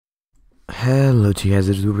Hello to you guys,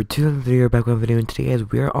 it is Uber 2 and video back with a video, and today guys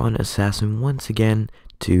we are on Assassin once again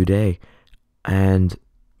today. And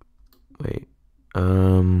wait,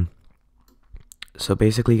 so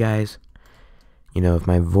basically guys, if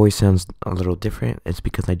my voice sounds a little different, it's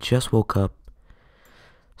because I just woke up.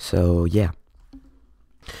 So yeah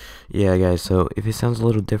guys, so if it sounds a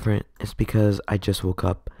little different, it's because I just woke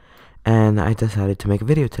up and I decided to make a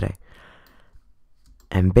video today.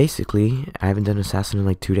 And basically I haven't done Assassin in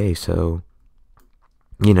like 2 days, so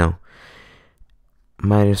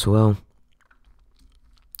might as well.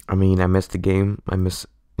 I mean, I missed the game. I miss,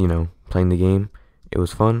 playing the game. It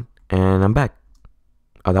was fun, and I'm back.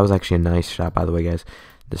 Oh, that was actually a nice shot, by the way, guys.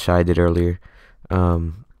 The shot I did earlier.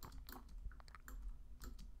 That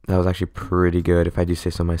was actually pretty good, if I do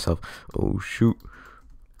say so myself. Oh, shoot.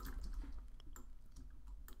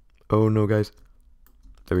 Oh, no, guys.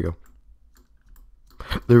 There we go.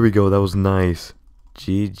 There we go. That was nice.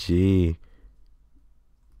 GG.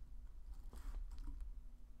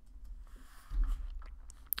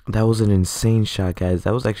 That was an insane shot, guys.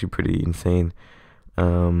 That was actually pretty insane.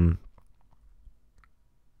 That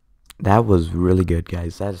was really good,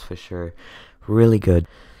 guys. That is for sure really good.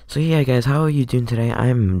 So yeah, guys, how are you doing today?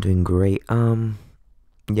 I'm doing great.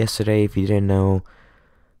 Yesterday, if you didn't know,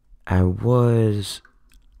 I didn't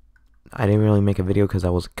really make a video because I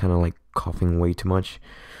was kind of like coughing way too much.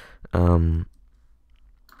 Nothing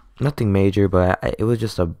major, but it was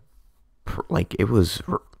just it was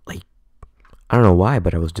like, I don't know why,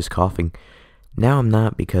 but I was just coughing. Now I'm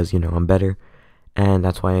not, because I'm better, and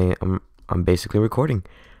that's why I'm basically recording.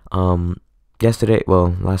 Last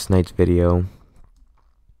night's video,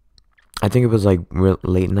 I think it was like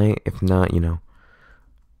late night, if not,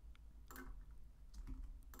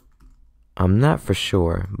 I'm not for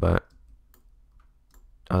sure, but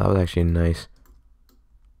oh, that was actually nice.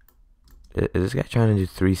 Is this guy trying to do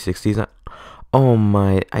 360s? Oh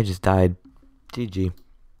my, I just died. GG.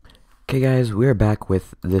 Okay guys, we're back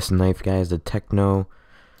with this knife, guys, the Techno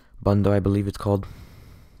bundle, I believe it's called,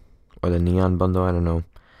 or the Neon bundle, I don't know.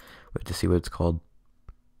 We have to see what it's called.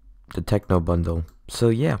 The Techno bundle. So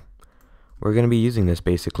yeah, we're gonna be using this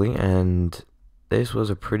basically, and this was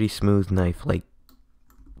a pretty smooth knife, like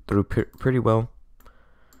through pretty well.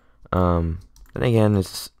 Then again,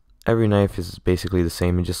 every knife is basically the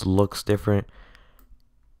same. It just looks different,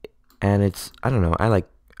 and I don't know. I like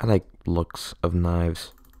looks of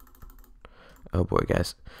knives. Oh boy,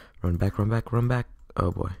 guys, run back, run back, run back. Oh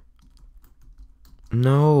boy,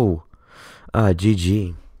 no.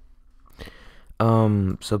 GG.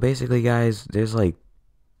 So basically, guys, there's like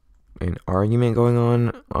an argument going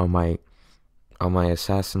on my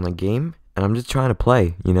Assassin like game, and I'm just trying to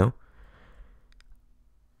play,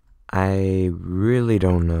 I really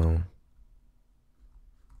don't know.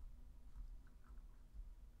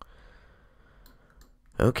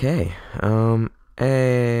 Okay.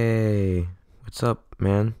 Hey, what's up,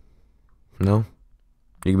 man? No?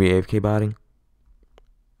 You can be AFK botting?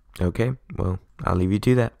 Okay, well, I'll leave you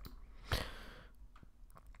to that.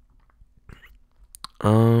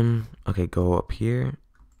 Okay, go up here.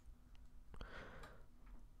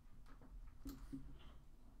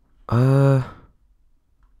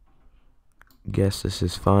 Guess this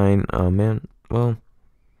is fine. Man, well,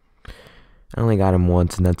 I only got him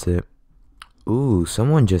once, and that's it. Ooh,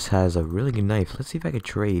 someone just has a really good knife. Let's see if I could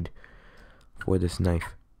trade for this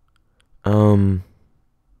knife.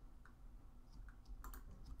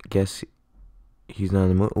 Guess he's not in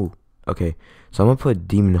the mood. Ooh, okay. So I'm gonna put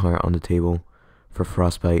Demon Heart on the table for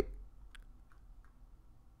Frostbite.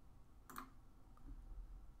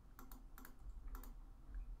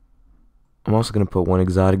 I'm also gonna put one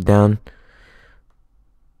exotic down.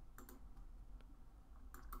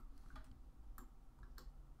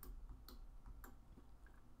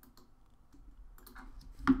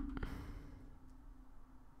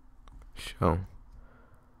 Show.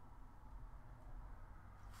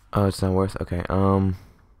 Oh, it's not worth. Okay.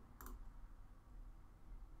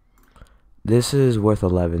 This is worth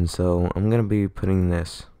 11, so I'm gonna be putting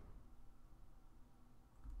this.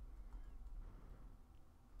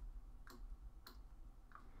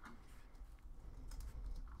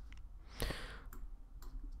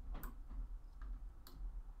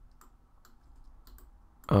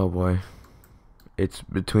 Oh boy, it's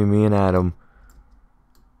between me and Adam.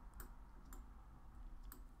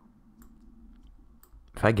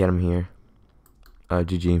 If I get him here,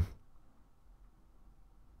 GG.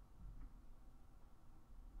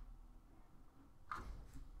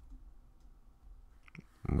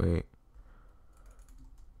 Wait.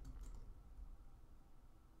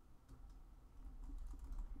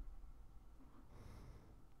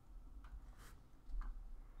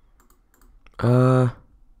 Uh.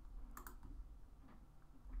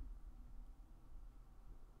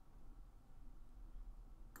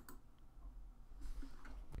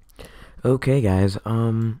 Okay, guys.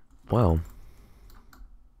 Well,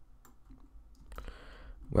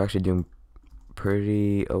 we're actually doing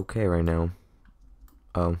pretty okay right now.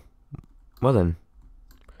 Oh, well then.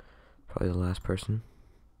 Probably the last person.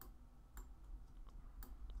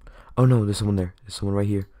 Oh no, there's someone there. There's someone right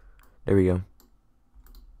here. There we go.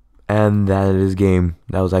 And that is game.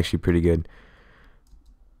 That was actually pretty good.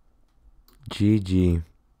 GG.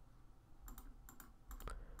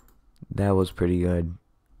 That was pretty good.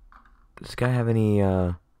 Does this guy have any,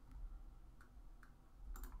 I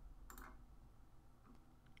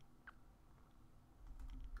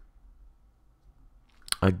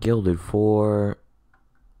gilded for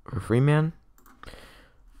free, man?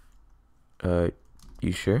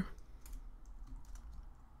 You sure?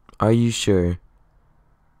 Are you sure?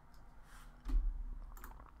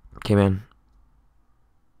 Okay, man.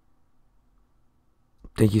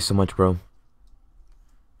 Thank you so much, bro.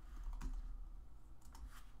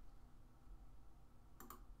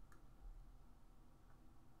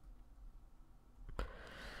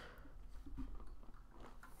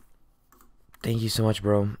 Thank you so much,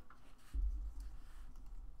 bro.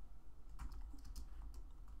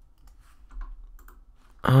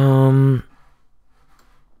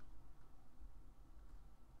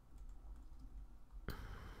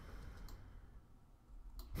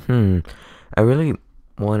 I really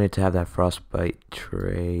wanted to have that frostbite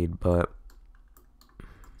trade, but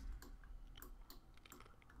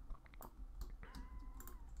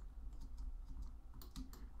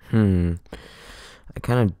I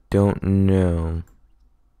kind of don't know.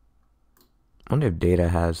 I wonder if Data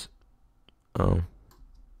has. Oh.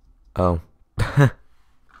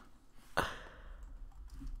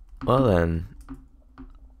 Well then,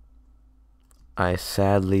 I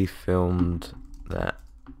sadly filmed that.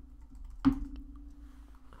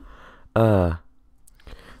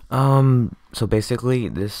 So basically,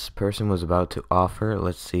 this person was about to offer.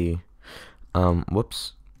 Let's see.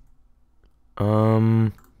 Whoops.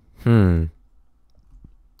 Oh,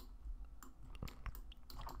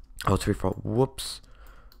 it's free for all. Whoops.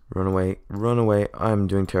 Run away. Run away. I'm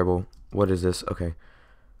doing terrible. What is this? Okay.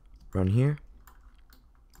 Run here.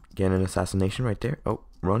 Get an assassination right there. Oh,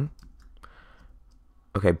 run.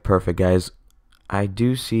 Okay, perfect, guys. I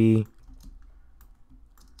do see.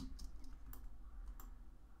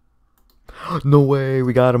 No way,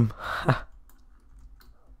 we got him.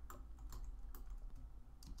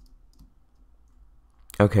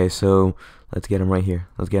 Okay, so let's get him right here.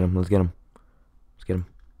 Let's get him. Let's get him. Let's get him.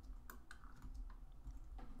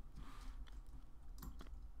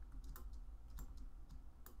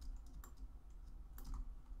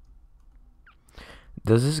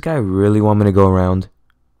 Does this guy really want me to go around?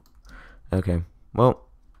 Okay, well.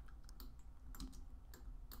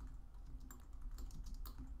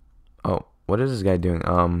 Oh, what is this guy doing?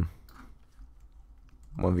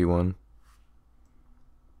 1v1.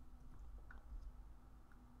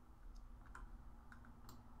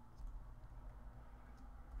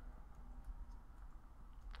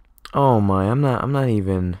 Oh my, I'm not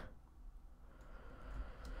even.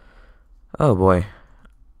 Oh boy.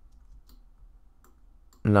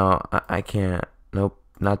 No, I can't. Nope,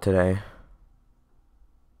 not today.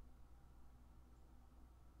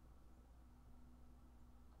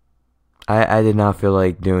 I did not feel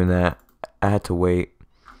like doing that. I had to wait.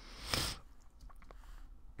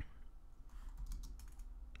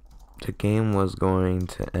 The game was going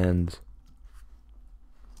to end.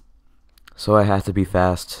 So I had to be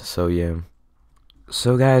fast, so yeah.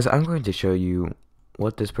 So guys, I'm going to show you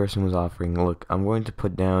what this person was offering. Look, I'm going to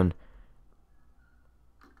put down.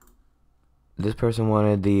 This person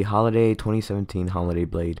wanted the Holiday 2017 Holiday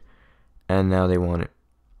Blade. And now they want it.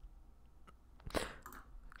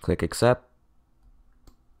 Click accept.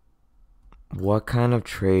 What kind of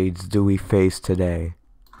trades do we face today?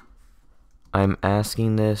 I'm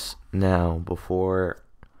asking this now before.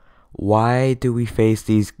 Why do we face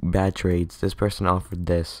these bad trades? This person offered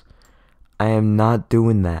this. I am not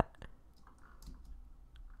doing that.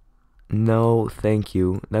 No, thank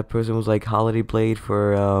you. That person was like Holiday Blade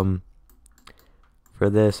for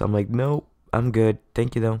this. I'm like, nope, I'm good.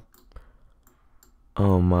 Thank you though.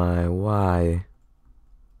 Oh my, why?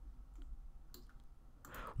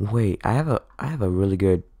 Wait, I have a really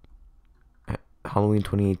good Halloween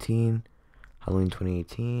 2018. Halloween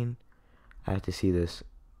 2018. I have to see this.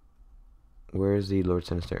 Where is the Lord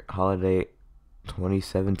Sinister? Holiday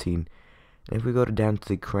 2017. And if we go down to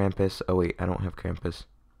the Krampus. Oh wait, I don't have Krampus.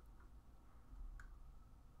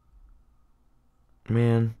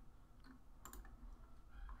 Man.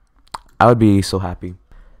 I would be so happy.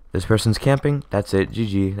 This person's camping. That's it.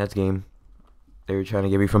 GG. That's game. They were trying to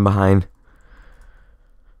get me from behind.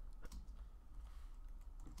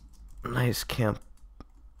 Nice camp.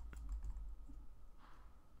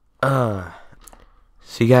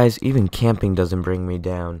 See guys, even camping doesn't bring me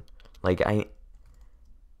down. Like I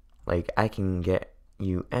can get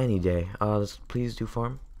you any day. Let's please do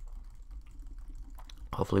farm.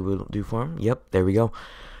 Hopefully we'll do farm. Yep, there we go.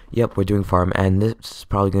 Yep, we're doing farm, and this is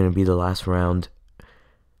probably going to be the last round.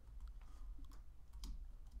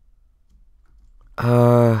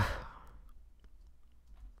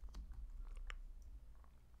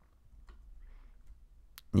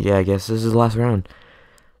 Yeah, I guess this is the last round.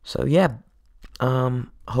 So yeah,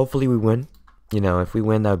 hopefully we win. You know, if we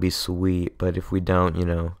win, that would be sweet. But if we don't, you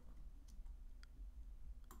know.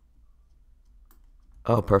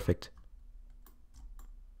 Oh, perfect.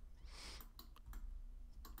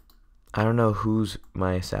 I don't know who's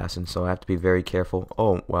my assassin, so I have to be very careful.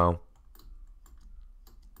 Oh, wow.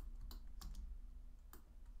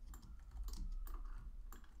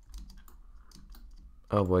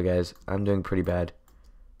 Oh boy, guys, I'm doing pretty bad.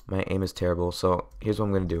 My aim is terrible, so here's what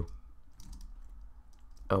I'm gonna do.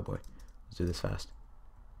 Oh boy, let's do this fast.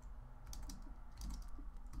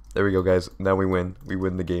 There we go, guys. Now we win. We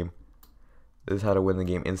win the game. This is how to win the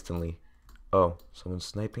game instantly. Oh, someone's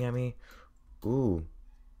sniping at me? Ooh.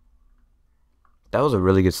 That was a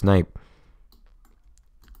really good snipe.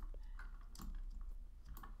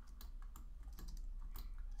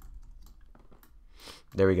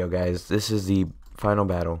 There we go, guys. This is the final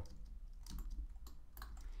battle.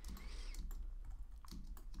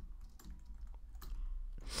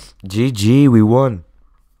 GG, we won.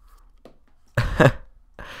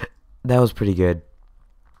 That was pretty good.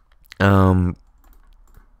 That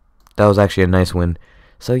was actually a nice win.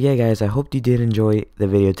 So yeah, guys, I hope you did enjoy the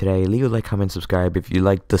video today. Leave a like, comment, subscribe if you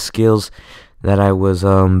liked the skills that I was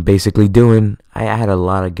basically doing. I had a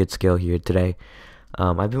lot of good skill here today.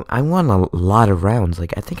 I won a lot of rounds.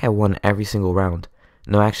 Like I think I won every single round.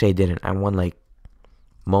 No, actually I didn't. I won like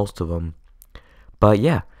most of them. But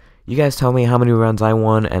yeah, you guys tell me how many rounds I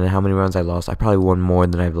won and how many rounds I lost. I probably won more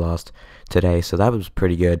than I've lost today, so that was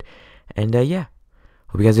pretty good. And yeah,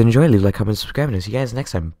 hope you guys enjoy. Leave a like, comment, subscribe, and I'll see you guys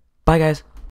next time. Bye, guys.